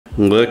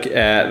Look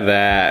at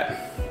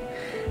that.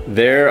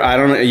 There, I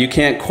don't know, you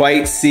can't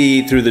quite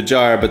see through the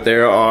jar, but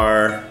there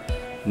are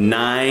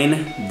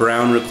 9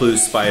 brown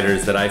recluse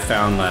spiders that I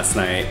found last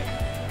night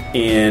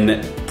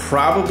in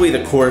probably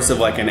the course of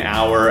like an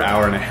hour,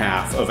 hour and a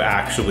half of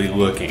actually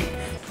looking.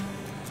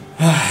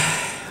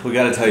 We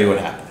gotta tell you what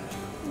happened.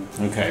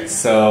 Okay,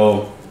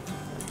 so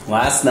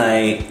last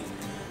night,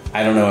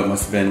 I don't know, it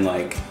must have been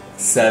like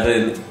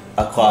 7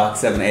 o'clock,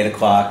 7, 8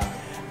 o'clock.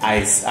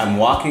 I'm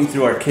walking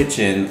through our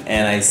kitchen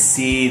and I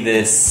see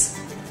this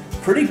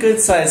pretty good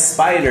sized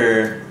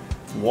spider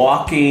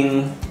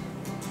walking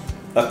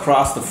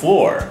across the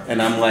floor.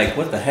 And I'm like,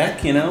 what the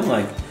heck, you know?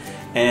 Like,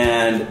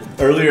 and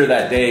earlier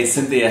that day,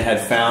 Cynthia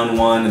had found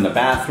one in the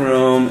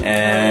bathroom,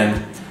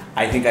 and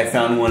I think I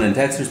found one in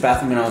Dexter's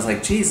bathroom, and I was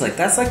like, geez, like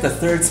that's like the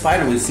 3rd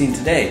spider we've seen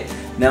today.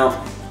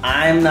 Now,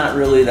 I'm not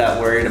really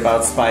that worried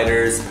about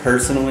spiders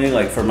personally,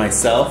 like for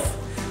myself.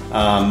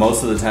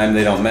 Most of the time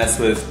they don't mess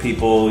with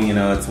people, you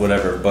know, it's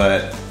whatever,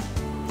 but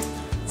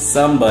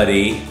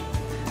somebody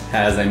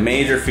has a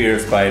major fear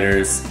of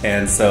spiders,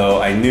 and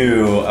so I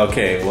knew,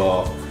 okay,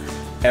 well,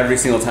 every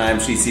single time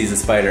she sees a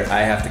spider,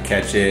 I have to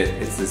catch it.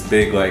 It's this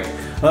big like,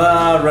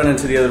 run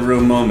into the other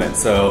room moment.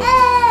 So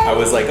I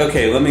was like,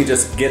 okay, let me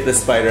just get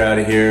this spider out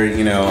of here,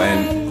 you know,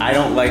 and I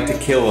don't like to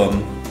kill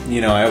them.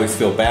 You know, I always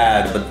feel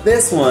bad, but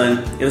this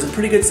one, it was a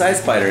pretty good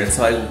sized spider, and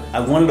so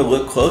I wanted to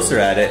look closer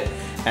at it,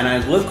 and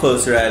I look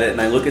closer at it,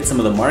 and I look at some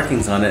of the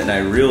markings on it, and I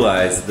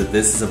realized that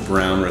this is a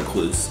brown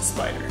recluse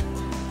spider.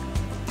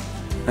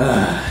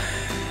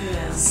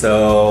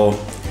 So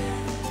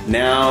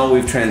now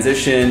we've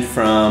transitioned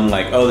from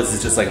like, oh, this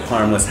is just like a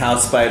harmless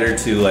house spider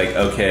to like,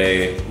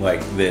 okay,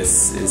 like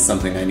this is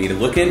something I need to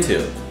look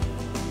into.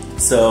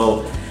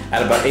 So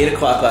at about 8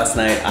 o'clock last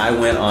night, I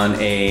went on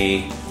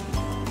a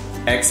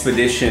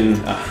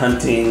expedition, a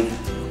hunting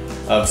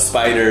of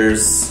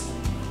spiders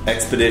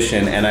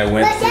expedition, and I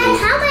went through... But Dad,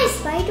 how many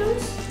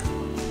spiders?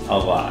 A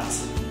lot.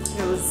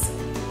 It was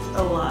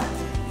a lot.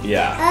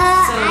 Yeah.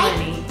 So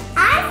many.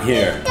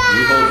 Here,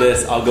 you hold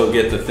this, I'll go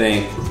get the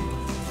thing.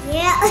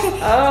 Yeah.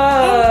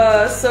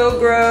 Oh, so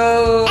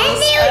gross.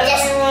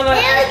 And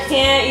I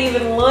can't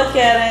even look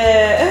at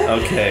it.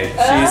 Okay,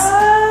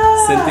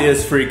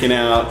 Cynthia's freaking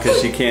out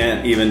because she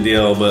can't even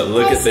deal, but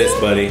look at this,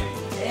 buddy.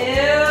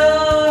 Ew.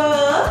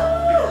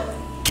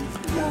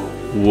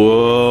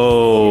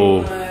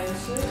 Whoa.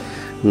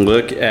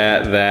 Look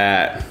at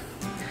that.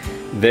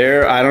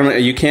 There, I don't know,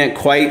 you can't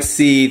quite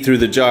see through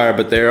the jar,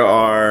 but there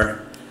are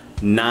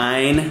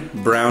 9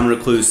 brown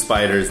recluse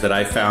spiders that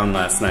I found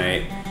last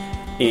night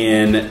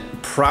in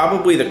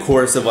probably the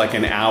course of like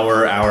an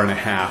hour, hour and a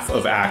half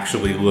of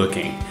actually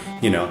looking,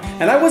 you know.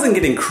 And I wasn't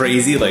getting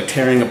crazy, like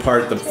tearing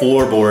apart the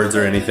floorboards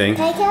or anything.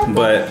 Can I count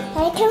but them?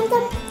 Can I count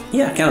them?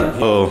 Yeah, count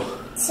them. Oh.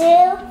 2,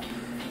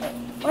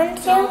 1,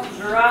 2,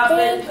 Drop 3.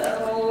 it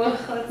though.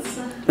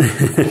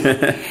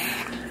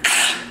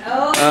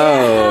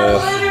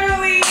 Oh.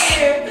 Literally,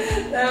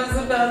 that was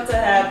about to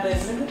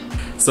happen.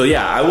 So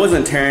yeah, I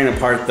wasn't tearing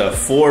apart the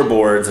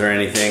floorboards or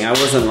anything. I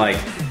wasn't like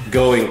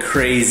going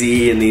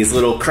crazy and these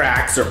little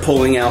cracks or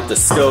pulling out the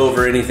stove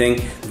or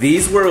anything.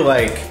 These were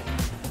like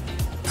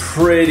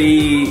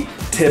pretty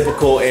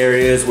typical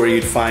areas where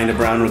you'd find a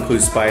brown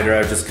recluse spider. I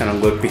would just kind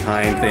of look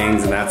behind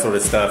things and that sort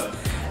of stuff.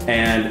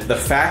 And the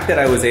fact that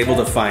I was able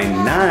to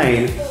find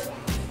 9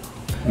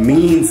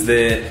 means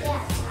that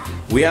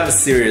we have a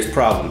serious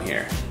problem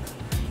here.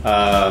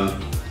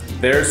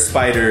 There's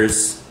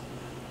spiders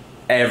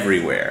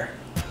everywhere.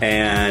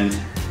 And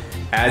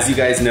as you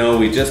guys know,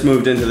 we just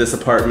moved into this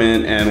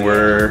apartment and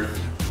we're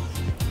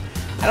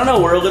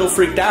a little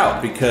freaked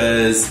out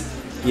because,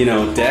 you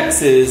know,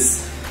 Dex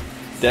is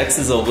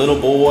a little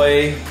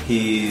boy.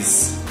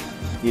 He's,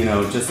 you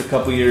know, just a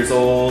couple years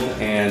old,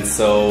 and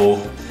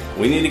so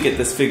we need to get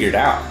this figured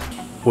out.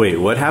 Wait,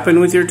 what happened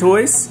with your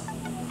toys?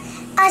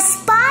 A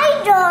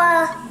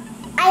spider.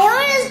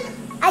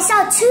 I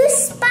saw 2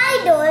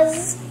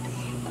 spiders,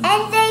 and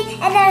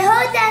I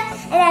heard them,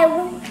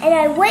 and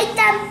I waked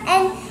them,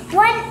 and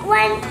when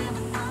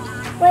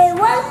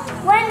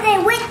they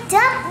waked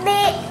up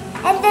me,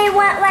 and they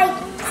went like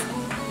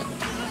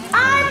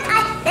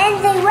and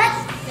they wake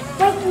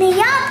me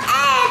up,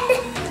 and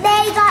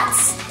they got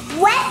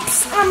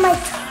webs on my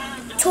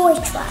toy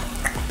truck.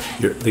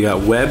 They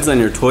got webs on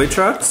your toy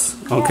trucks?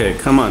 Okay,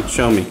 come on,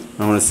 show me.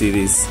 I want to see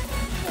these.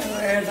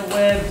 Where are the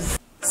webs?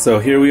 So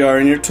here we are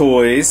in your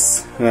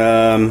toys.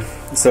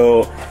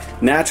 So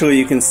naturally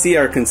you can see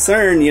our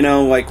concern, you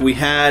know, like we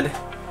had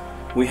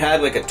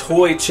like a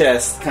toy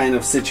chest kind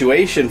of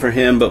situation for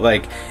him, but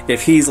like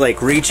if he's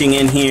like reaching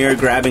in here,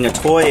 grabbing a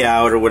toy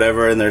out or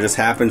whatever, and there just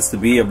happens to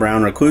be a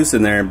brown recluse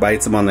in there and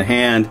bites him on the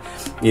hand,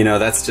 you know,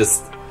 that's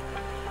just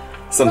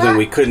something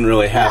we couldn't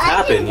really have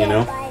happen, you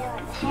know.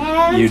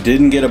 You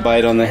didn't get a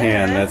bite on the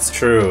hand. That's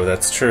true.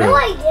 That's true. No,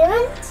 I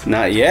didn't.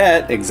 Not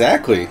yet,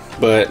 exactly.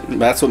 But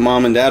that's what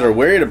Mom and Dad are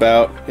worried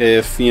about.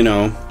 If, you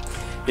know,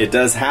 it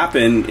does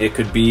happen, it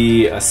could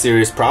be a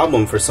serious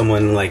problem for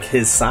someone like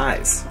his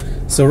size.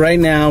 So right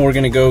now we're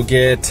gonna go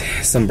get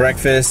some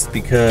breakfast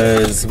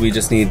because we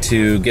just need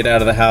to get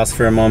out of the house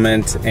for a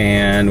moment,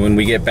 and when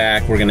we get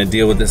back we're gonna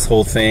deal with this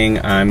whole thing.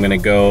 I'm gonna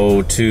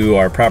go to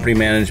our property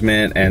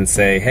management and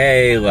say,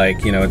 hey,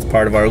 like, you know, it's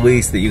part of our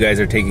lease that you guys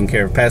are taking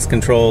care of pest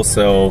control,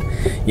 so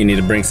you need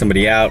to bring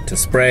somebody out to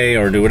spray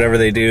or do whatever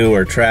they do,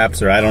 or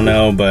traps, or I don't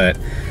know, but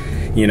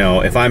you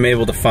know, if I'm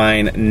able to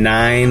find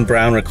 9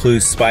 brown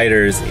recluse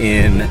spiders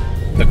in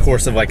the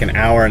course of like an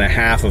hour and a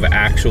half of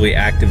actually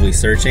actively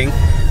searching,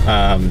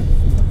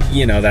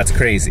 you know, that's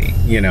crazy,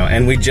 you know,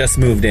 and we just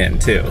moved in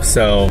too.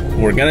 So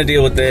we're gonna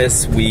deal with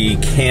this. We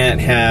can't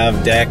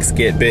have Dex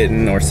get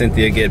bitten or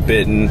Cynthia get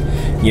bitten,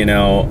 you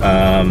know.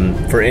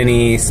 For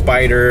any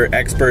spider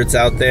experts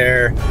out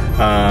there,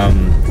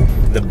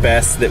 the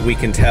best that we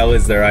can tell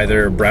is they're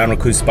either brown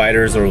recluse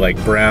spiders or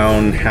like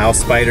brown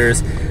house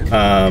spiders.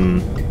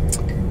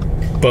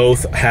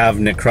 Both have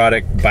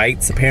necrotic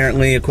bites,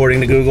 apparently,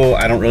 according to Google.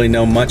 I don't really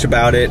know much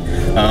about it,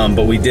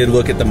 but we did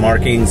look at the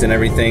markings and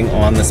everything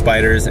on the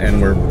spiders,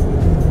 and we're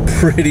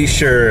pretty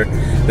sure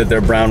that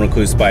they're brown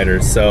recluse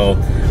spiders. So,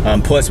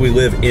 plus we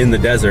live in the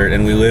desert,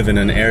 and we live in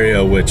an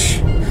area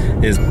which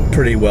is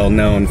pretty well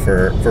known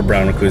for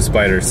brown recluse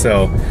spiders.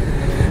 So,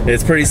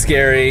 it's pretty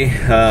scary.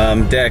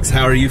 Dex,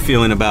 how are you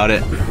feeling about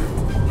it?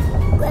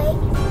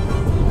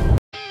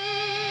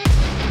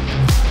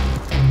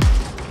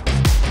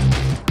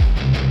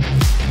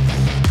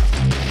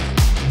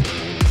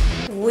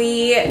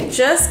 We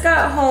just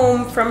got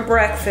home from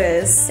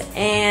breakfast,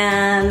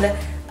 and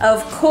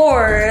of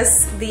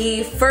course,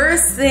 the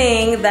first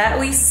thing that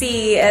we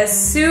see as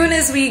soon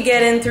as we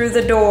get in through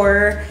the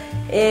door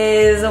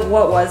is,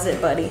 what was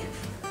it, buddy?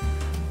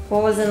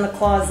 What was in the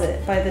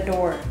closet by the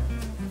door?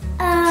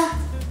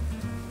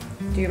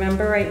 Do you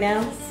remember right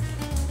now?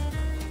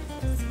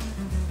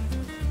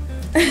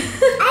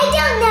 I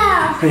don't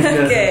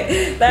know.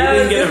 Okay, that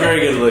was, didn't get a very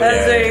good look at it.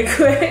 That was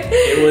very quick.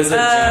 It was a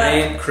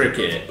giant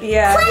cricket.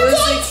 Yeah, it was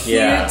a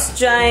cute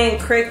giant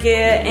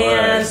cricket,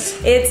 and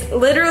it's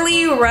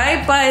literally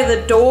right by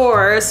the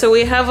door. So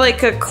we have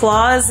like a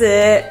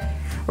closet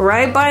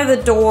right by the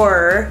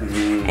door,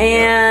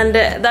 and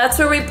that's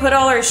where we put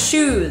all our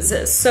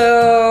shoes.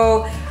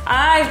 So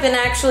I've been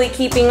actually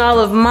keeping all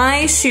of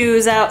my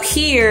shoes out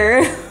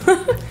here.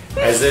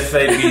 As if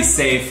they'd be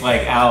safe,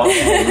 like out,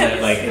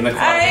 like in the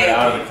closet,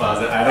 out of the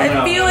closet. I don't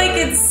know. I feel like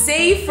it's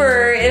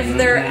safer if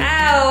they're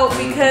out,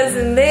 because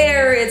in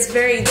there it's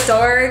very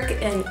dark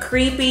and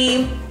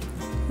creepy.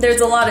 There's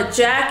a lot of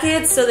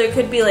jackets, so there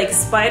could be like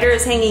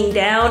spiders hanging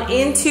down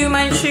into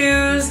my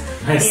shoes.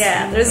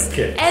 Yeah, there's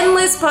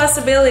endless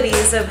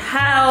possibilities of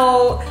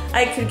how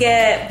I could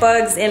get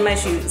bugs in my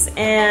shoes.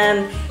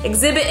 And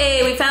Exhibit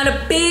A, we found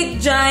a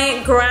big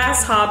giant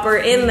grasshopper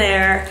in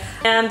there.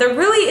 And there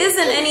really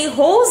isn't any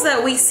holes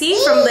that we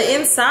see from the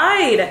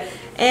inside.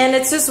 And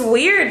it's just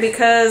weird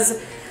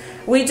because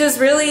we just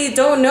really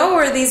don't know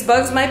where these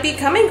bugs might be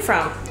coming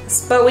from.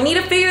 But we need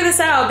to figure this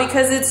out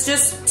because it's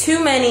just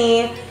too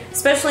many,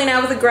 especially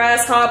now with a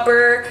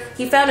grasshopper.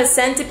 He found a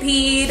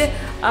centipede,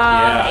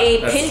 a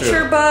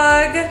pincher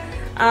bug.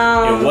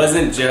 It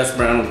wasn't just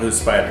brown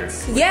recluse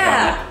spiders.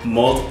 Yeah.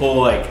 Multiple,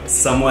 like,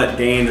 somewhat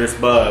dangerous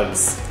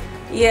bugs.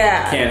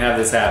 Yeah. Can't have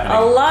this happening.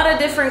 A lot of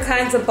different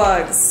kinds of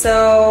bugs.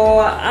 So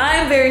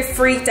I'm very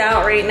freaked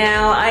out right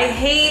now. I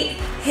hate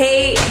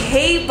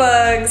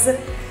bugs.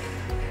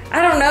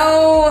 I don't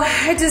know.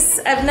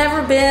 I've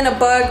never been a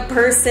bug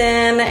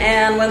person,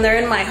 and when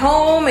they're in my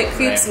home, it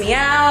creeps me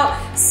out.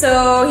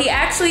 So he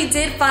actually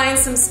did find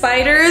some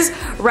spiders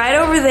right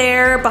over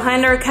there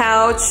behind our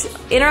couch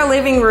in our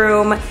living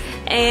room.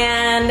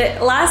 And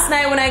last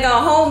night when I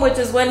got home, which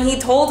is when he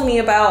told me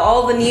about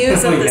all the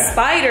news of the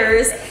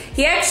spiders,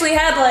 he actually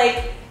had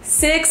like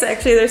 6,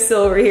 actually they're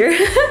still over here.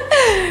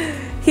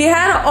 He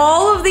had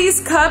all of these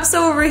cups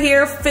over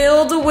here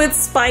filled with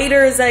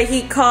spiders that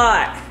he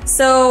caught.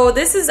 So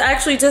this is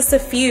actually just a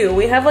few.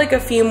 We have like a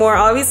few more,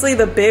 obviously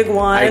the big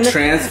one. I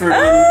transferred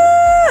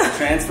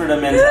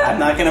them in. I'm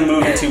not gonna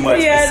move it too much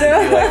because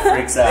Cynthia like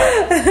freaks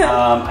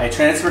out. I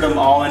transferred them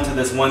all into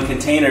this one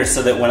container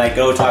so that when I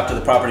go talk to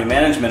the property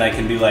management, I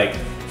can be like,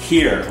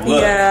 here,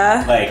 look.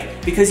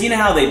 Like, because you know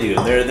how they do.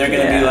 They're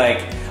gonna be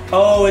like,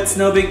 oh, it's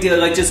no big deal,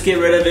 like just get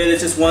rid of it,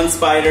 it's just one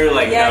spider.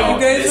 Like, no,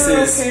 you guys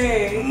this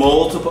is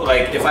multiple.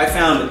 Like, if I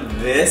found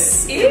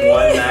this in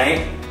one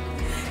night.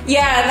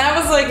 Yeah, and that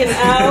was like an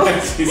hour.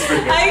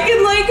 I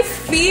can like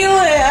feel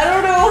it. I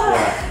don't know.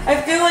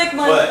 I feel like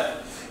my...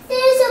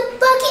 There's a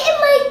bucket in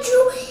my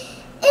drawer.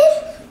 It's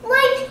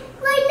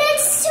right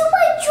next to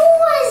my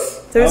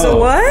drawers. There's a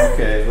what?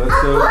 Okay,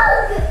 let's go.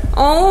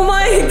 Oh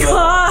my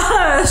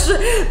gosh!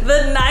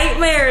 The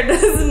nightmare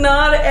does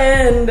not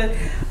end.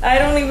 I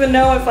don't even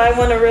know if I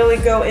want to really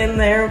go in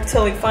there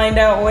until we find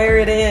out where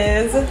it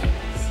is.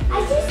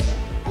 I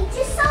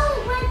just saw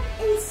it went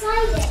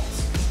inside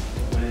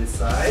it. Went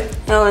inside?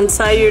 Oh,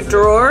 inside your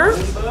drawer?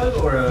 Bug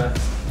or a...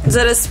 Is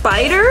that a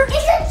spider?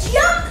 It's a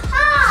junk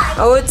hide.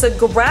 Oh, it's a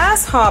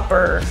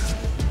grasshopper.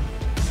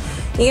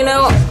 You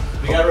know,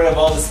 We got rid of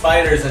all the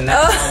spiders and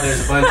now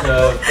there's a bunch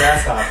of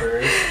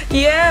grasshoppers.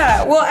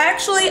 Yeah, well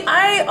actually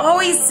I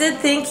always did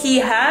think he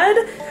had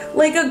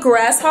like a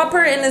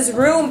grasshopper in his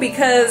room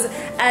because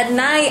at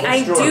night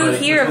I do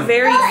hear a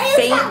very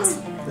faint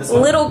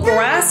little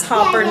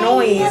grasshopper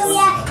noise.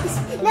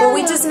 But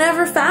we just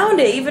never found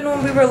it even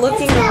when we were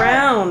looking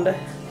around.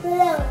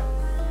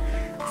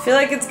 I feel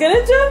like it's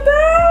gonna jump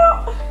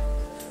out.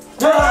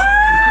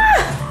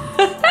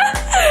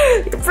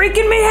 You're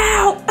freaking me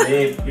out.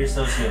 Babe, you're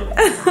so silly.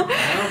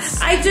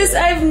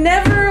 I've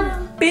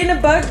never been a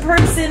bug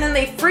person and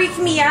they freak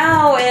me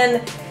out,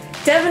 and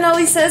Devin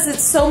always says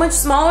it's so much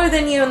smaller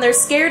than you and they're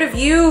scared of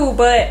you,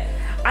 but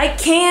I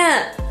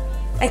can't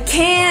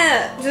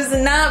just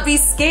not be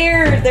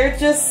scared. They're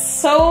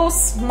just so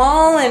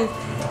small and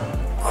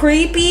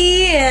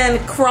creepy and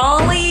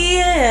crawly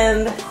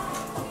and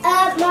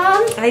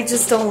Mom? I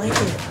just don't like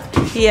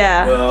it.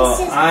 Yeah.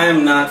 Well,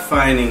 I'm not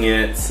finding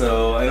it,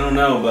 so I don't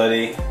know,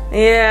 buddy.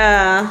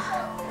 Yeah.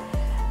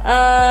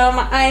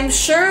 I'm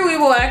sure we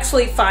will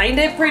actually find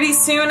it pretty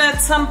soon at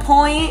some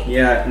point.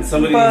 Yeah, and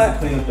somebody needs to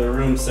clean up their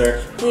room,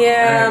 sir.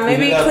 Yeah, right,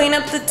 maybe clean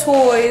up the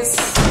toys.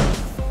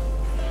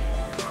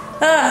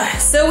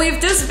 So we've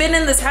just been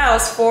in this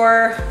house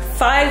for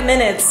 5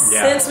 minutes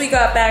since we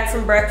got back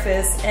from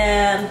breakfast,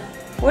 and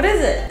what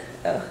is it?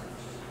 Oh.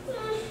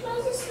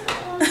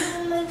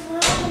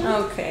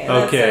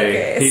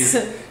 Okay.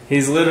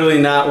 He's literally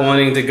not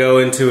wanting to go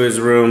into his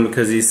room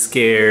because he's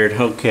scared.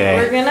 Okay.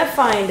 We're gonna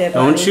find it,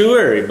 buddy. Don't you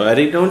worry,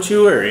 buddy. Don't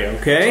you worry,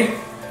 okay?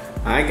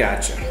 I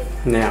gotcha.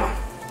 Now,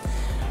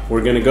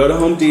 we're gonna go to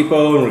Home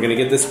Depot and we're gonna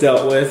get this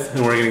dealt with,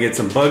 and we're gonna get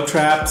some bug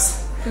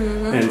traps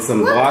and some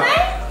block.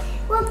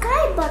 What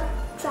kind of bug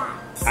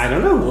traps? I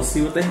don't know. We'll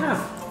see what they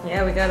have.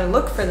 Yeah, we gotta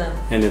look for them.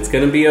 And it's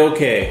gonna be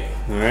okay.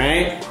 All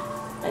right.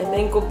 I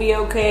think we'll be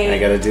okay. I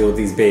gotta deal with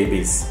these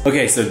babies.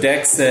 Okay, so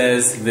Dex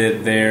says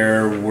that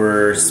there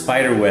were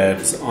spider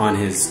webs on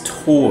his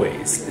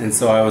toys. And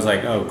so I was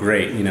like, oh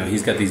great, you know,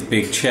 he's got these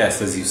big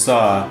chests, as you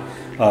saw,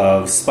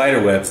 of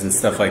spider webs and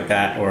stuff like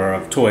that, or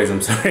of toys,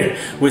 I'm sorry,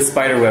 with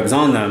spider webs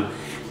on them.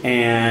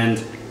 And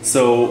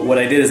so what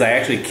I did is I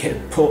actually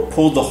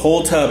pulled the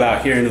whole tub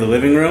out here into the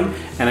living room,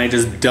 and I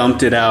just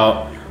dumped it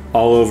out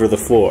all over the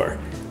floor.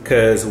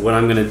 Because what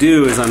I'm gonna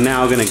do is I'm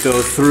now gonna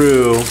go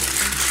through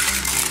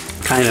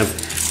kind of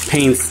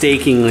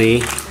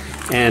painstakingly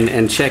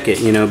and check it,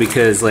 you know,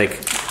 because like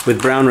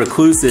with brown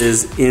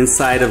recluses,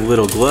 inside of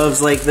little gloves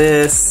like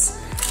this,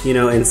 you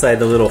know, inside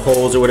the little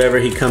holes or whatever,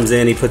 he comes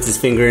in, he puts his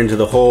finger into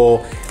the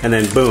hole, and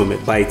then boom,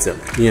 it bites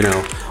him, you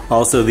know.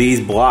 Also these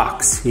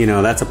blocks, you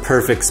know, that's a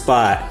perfect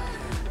spot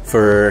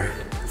for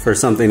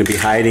something to be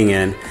hiding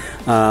in.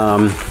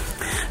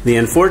 The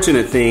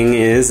unfortunate thing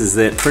is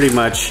that pretty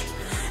much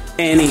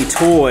any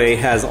toy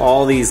has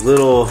all these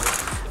little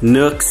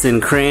nooks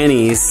and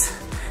crannies.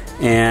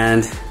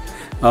 And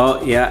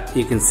oh yeah,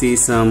 you can see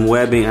some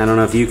webbing. I don't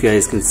know if you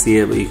guys can see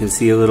it, but you can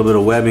see a little bit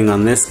of webbing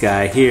on this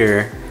guy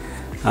here.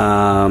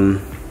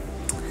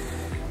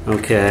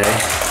 Okay,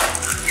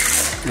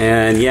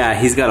 and yeah,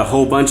 he's got a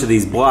whole bunch of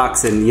these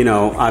blocks, and you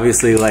know,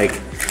 obviously, like,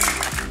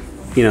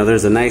 you know,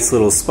 there's a nice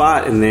little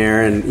spot in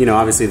there, and you know,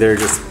 obviously they're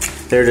just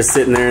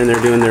sitting there and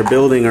they're doing their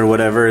building or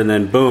whatever, and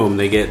then boom,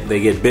 they get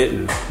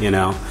bitten. You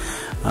know,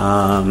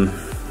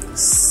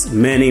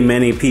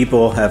 many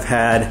people have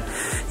had,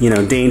 you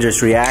know,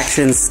 dangerous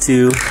reactions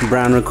to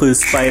brown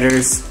recluse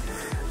spiders.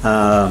 You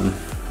know,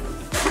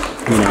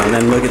 and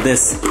then look at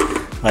this,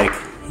 like,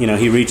 you know,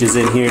 he reaches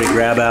in here to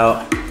grab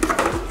out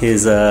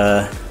his,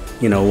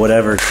 you know,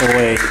 whatever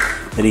toy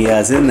that he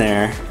has in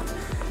there,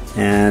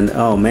 and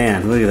oh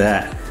man, look at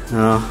that.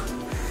 Oh,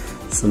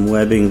 some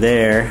webbing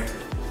there.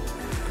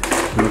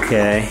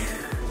 Okay.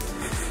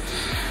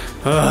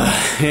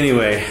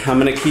 Anyway, I'm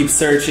gonna keep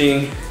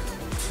searching.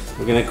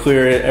 We're gonna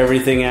clear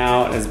everything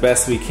out as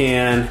best we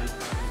can.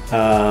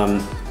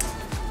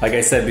 Like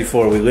I said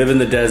before, we live in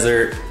the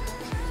desert,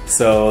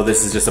 so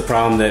this is just a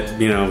problem that,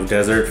 you know,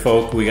 desert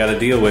folk we got to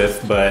deal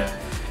with. But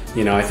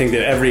you know, I think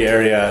that every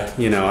area,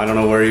 you know, I don't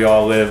know where you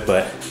all live,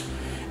 but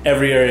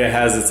every area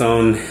has its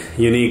own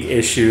unique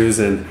issues,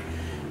 and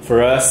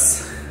for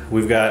us,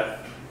 we've got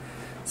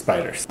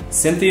spiders.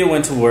 Cynthia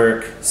went to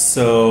work,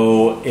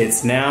 so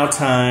it's now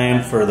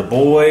time for the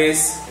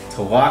boys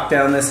to lock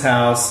down this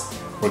house.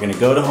 We're gonna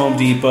go to Home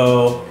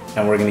Depot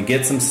and we're gonna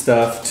get some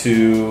stuff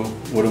to,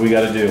 what do we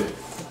gotta do?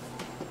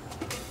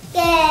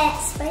 Get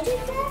spider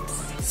traps?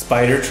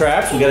 Spider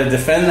traps? We gotta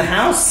defend the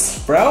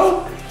house,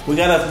 bro. We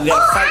gotta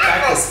fight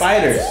back the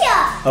spiders.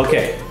 Idea.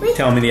 Okay,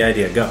 tell me the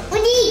idea, go. We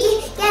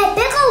need to get a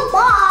big old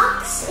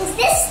box. It's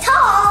this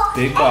tall.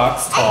 Big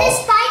box, tall. And the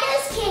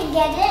spiders can't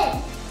get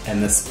in.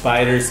 And the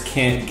spiders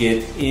can't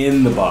get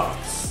in the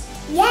box.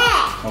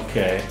 Yeah.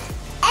 Okay.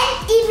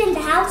 And even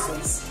the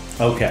houses.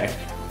 Okay.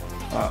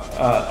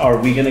 Are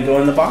we gonna go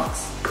in the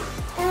box?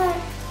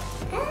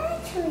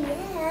 Actually,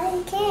 yeah,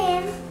 you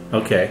can.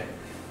 Okay.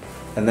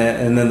 And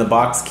then the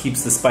box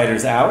keeps the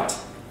spiders out?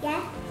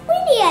 Yeah. We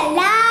need a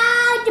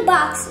lot of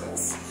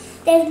boxes.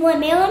 There's 1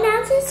 million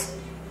ounces.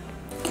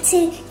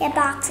 to get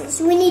boxes.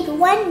 We need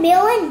 1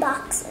 million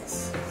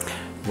boxes.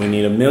 We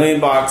need 1 million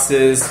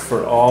boxes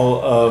for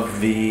all of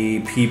the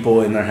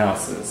people in their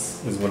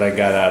houses, is what I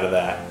got out of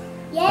that.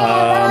 Yeah,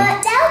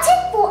 but that'll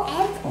take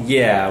forever.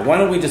 Yeah, why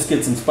don't we just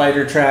get some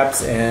spider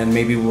traps and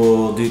maybe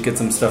we'll get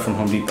some stuff from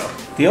Home Depot.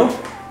 Deal?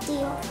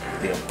 Deal.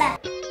 Deal.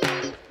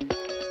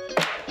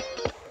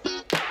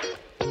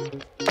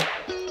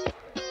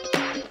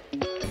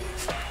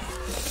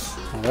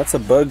 Oh, that's a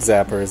bug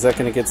zapper. Is that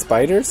going to get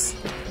spiders?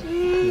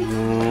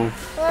 No.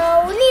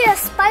 Well, we need a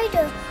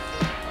spider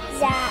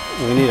zap.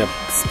 We need a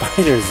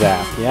spider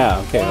zap. Yeah,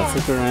 okay, let's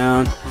look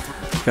around.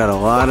 Got a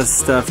lot of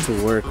stuff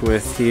to work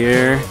with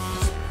here.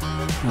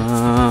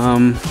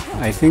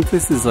 I think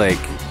this is like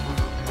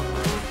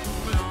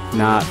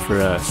not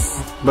for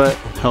us, but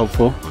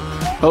helpful.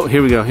 Oh,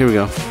 here we go, here we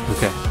go.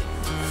 Okay.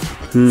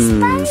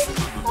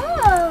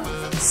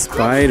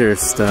 Spider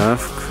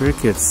stuff,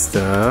 cricket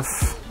stuff.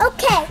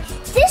 Okay,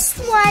 this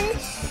one,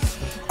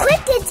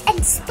 crickets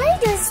and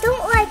spiders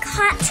don't like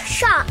hot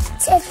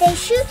shots. If they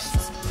shoot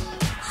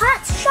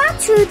hot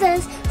shots through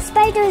the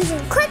spiders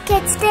and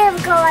crickets, they'll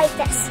go like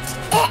this.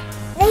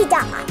 They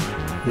die.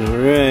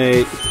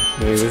 Alright,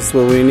 this is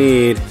what we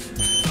need.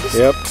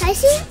 Yep. Can I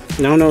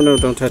see? No,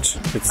 don't touch.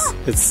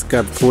 It's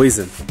got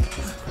poison.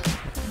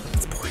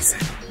 It's poison.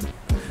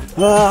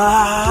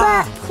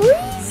 Ah! But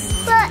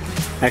please,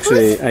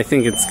 Actually, I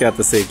think it's got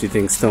the safety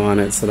thing still on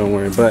it, so don't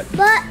worry. But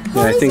yeah,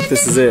 I think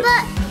this is it.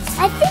 But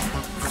I think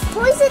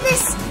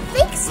poisonous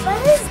fake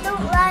spiders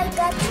don't like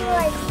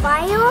actually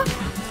fire.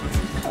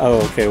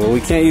 Oh, okay. Well,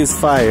 we can't use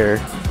fire,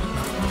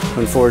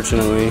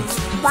 unfortunately.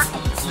 Why?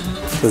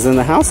 Because then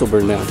the house will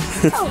burn down.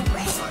 Oh.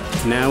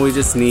 Now we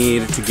just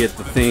need to get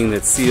the thing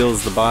that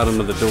seals the bottom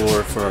of the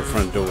door for our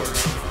front door.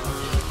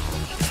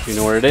 You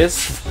know where it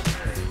is?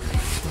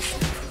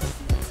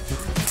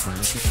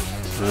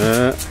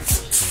 No.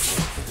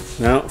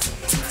 No.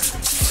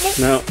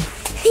 No.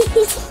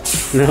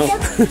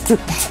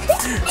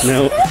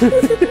 No.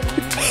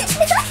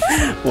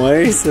 Why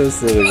are you so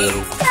silly, buddy?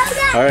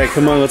 Alright,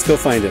 come on, let's go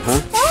find it, huh?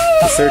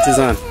 The search is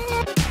on.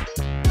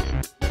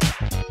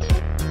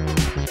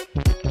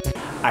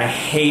 I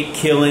hate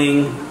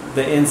killing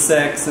the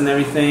insects and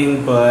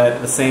everything, but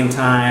at the same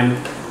time,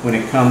 when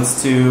it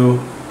comes to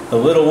the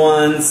little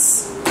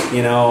ones,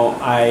 you know,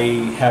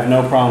 I have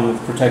no problem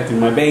with protecting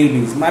my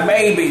babies. My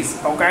babies,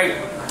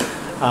 okay?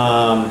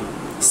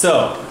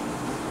 So,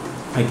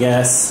 I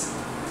guess,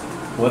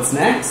 what's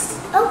next?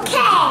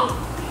 Okay,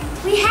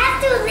 we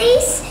have to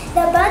release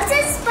the bugs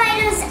and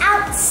spiders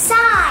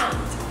outside.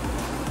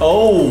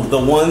 Oh, the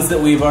ones that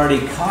we've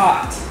already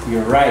caught.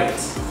 You're right.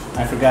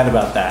 I forgot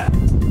about that.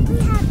 We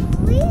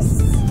have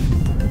released,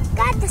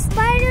 got the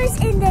spiders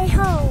in their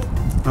home.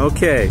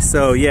 Okay,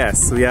 so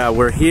yes, yeah,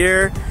 we're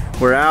here.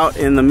 We're out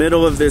in the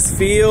middle of this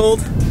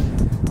field.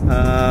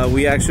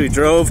 We actually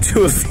drove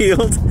to a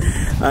field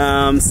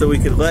so we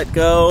could let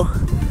go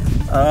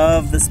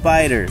of the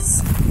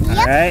spiders. Yep.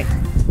 All right,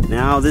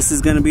 now this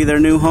is gonna be their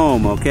new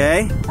home,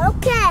 okay?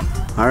 Okay.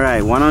 All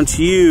right, why don't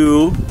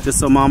you, just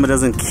so Mama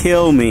doesn't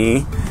kill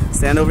me,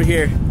 stand over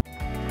here.